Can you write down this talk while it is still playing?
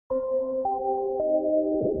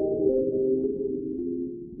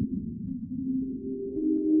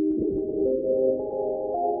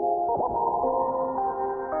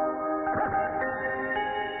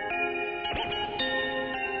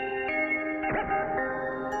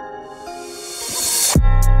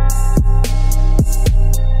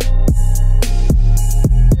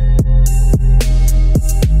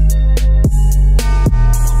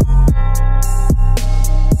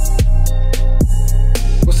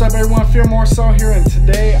What's up everyone, Fear More So here, and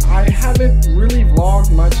today I haven't really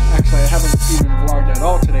vlogged much. Actually, I haven't even vlogged at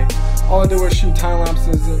all today. All I did was shoot time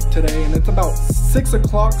lapses today, and it's about 6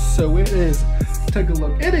 o'clock, so it is, take a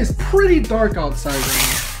look, it is pretty dark outside right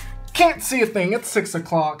now. Can't see a thing, it's 6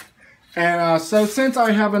 o'clock. And so since I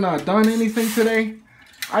haven't done anything today,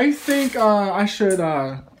 I think I should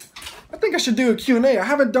do a Q&A. I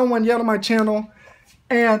haven't done one yet on my channel,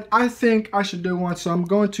 and I think I should do one. So I'm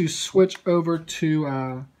going to switch over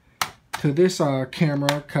to this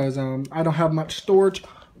camera because I don't have much storage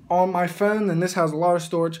on my phone, and this has a lot of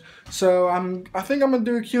storage. So I think I'm gonna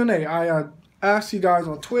do a Q&A. I asked you guys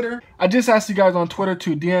on Twitter. I just asked you guys on Twitter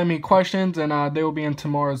to DM me questions, and they will be in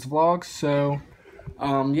tomorrow's vlog. So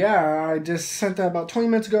yeah, I just sent that about 20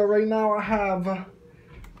 minutes ago. Right now I have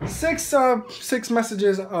six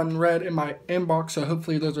messages unread in my inbox, so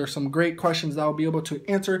hopefully those are some great questions that I'll be able to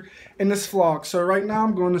answer in this vlog. So right now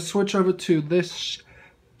I'm going to switch over to this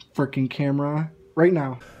freaking camera right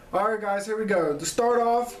now. Alright guys, here we go. To start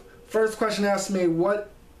off, first question asks me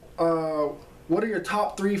what are your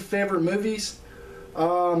top 3 favorite movies?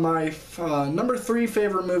 My number 3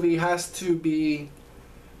 favorite movie has to be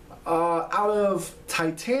out of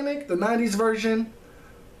Titanic, the 90s version,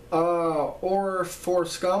 or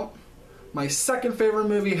Forrest Gump. My second favorite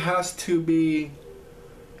movie has to be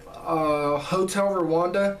Hotel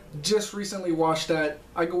Rwanda. Just recently watched that.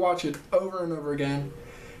 I could watch it over and over again.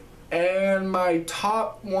 And my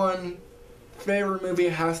top 1 favorite movie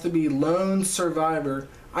has to be Lone Survivor.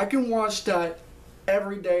 I can watch that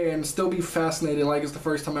every day and still be fascinated like it's the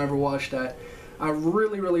first time I ever watched that. I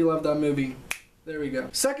really love that movie. There we go.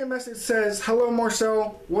 Second message says, hello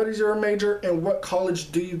Marcel, what is your major and what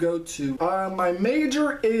college do you go to? My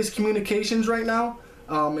major is communications right now.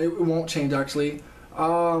 It won't change actually.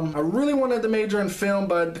 I really wanted to major in film,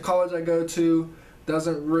 but the college I go to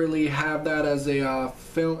doesn't really have that as a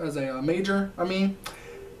major, I mean.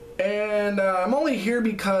 And I'm only here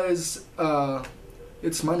because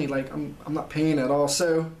it's money, like I'm not paying at all.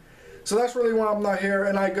 So that's really why I'm not here,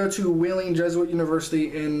 and I go to Wheeling Jesuit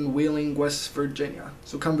University in Wheeling, West Virginia.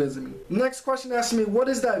 So come visit me. Next question asks me, what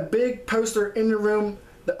is that big poster in your room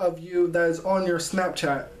of you that is on your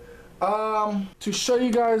Snapchat? To show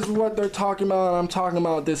you guys what they're talking about, I'm talking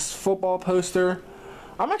about this football poster.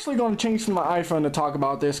 I'm actually going to change to my iPhone to talk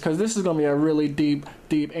about this because this is going to be a really deep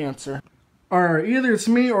answer. Alright, either it's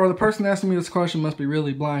me or the person asking me this question must be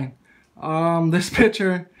really blind. This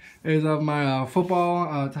picture is of my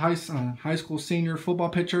football, high school senior football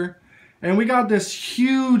picture. And we got this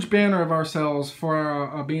huge banner of ourselves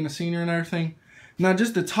for being a senior and everything. Now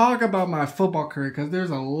just to talk about my football career, because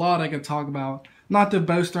there's a lot I could talk about. Not to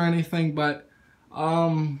boast or anything, but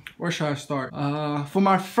where should I start? For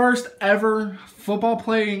my first ever football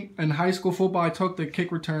play in high school football, I took the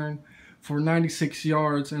kick return for 96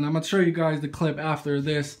 yards. And I'm going to show you guys the clip after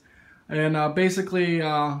this. And basically, it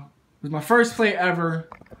was my first play ever.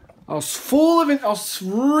 I was full of it. I was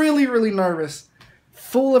really nervous,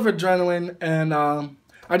 full of adrenaline, and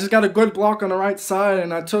I just got a good block on the right side,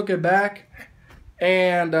 and I took it back.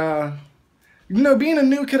 And you know, being a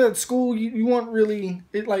new kid at school, you want really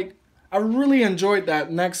like I really enjoyed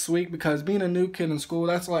that next week because being a new kid in school,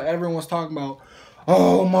 that's what everyone was talking about.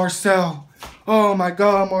 Oh, Marcel! Oh my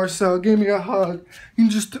God, Marcel! Give me a hug. You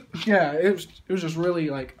just it was just really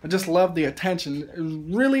like I just loved the attention. It was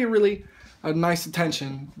really a nice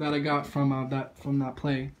attention that I got from that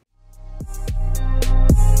play.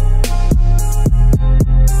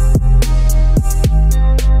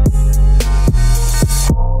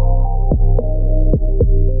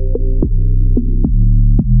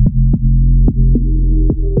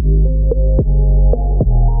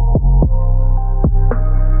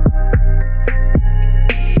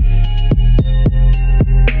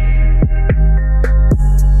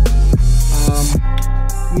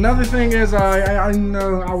 Another thing is I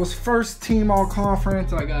know I was first team all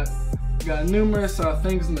conference. I got numerous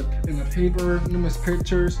things in the paper, numerous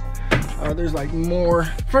pictures. There's like more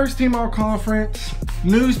first team all conference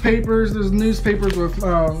newspapers. There's newspapers with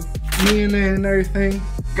me in it and everything.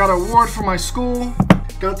 Got an award for my school.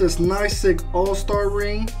 Got this nice sick all-star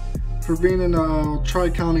ring for being in the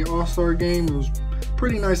Tri-County All-Star game. It was a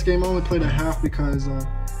pretty nice game. I only played a half because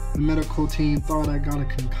the medical team thought I got a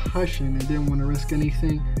concussion and didn't want to risk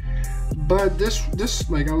anything. But this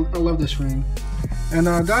like I love this ring. And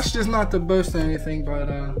that's just not to boast or anything, but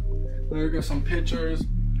there go some pictures.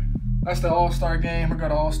 That's the all-star game. I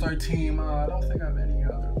got an all-star team. I don't think I have any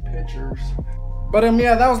other pictures. But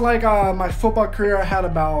yeah, that was like my football career. I had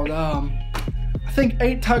about I think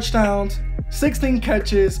 8 touchdowns, 16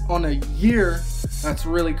 catches on a year. That's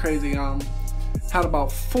really crazy. had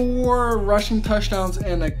about 4 rushing touchdowns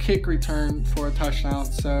and a kick return for a touchdown.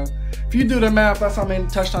 So if you do the math, that's how many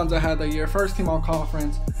touchdowns I had that year. First team all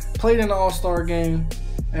conference, played in the All-Star game,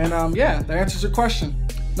 and yeah, that answers your question.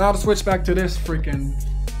 Now to switch back to this freaking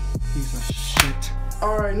piece of shit.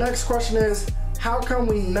 All right, next question is, how come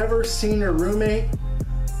we never seen your roommate?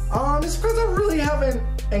 It's because I really haven't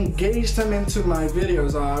engaged him into my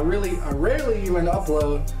videos. I rarely even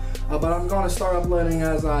upload. But I'm going to start uploading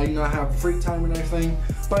as I have free time and everything.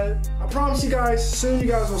 But I promise you guys, soon you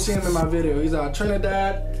guys will see him in my video. He's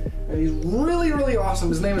Trinidad, and he's really awesome.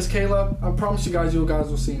 His name is Caleb. I promise you guys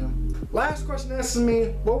will see him. Last question asked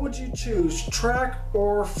me, what would you choose, track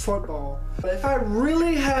or football? If I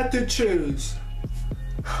really had to choose,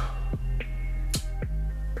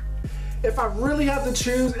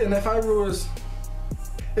 and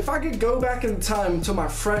if I could go back in time to my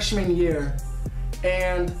freshman year,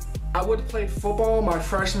 and I would have played football my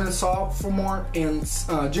freshman, sophomore, and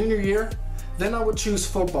junior year, then I would choose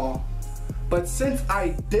football. But since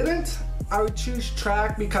I didn't, I would choose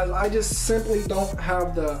track because I just simply don't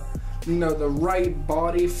have the right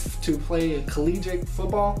body to play a collegiate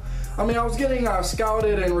football. I mean, I was getting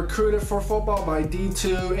scouted and recruited for football by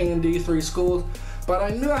D2 and D3 schools, but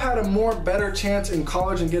I knew I had a better chance in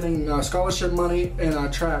college and getting scholarship money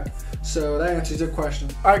in track. So that answers your question.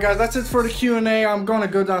 Alright guys, that's it for the Q&A. I'm going to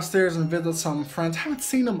go downstairs and visit some friends. I haven't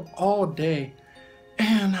seen them all day.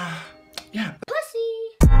 And yeah.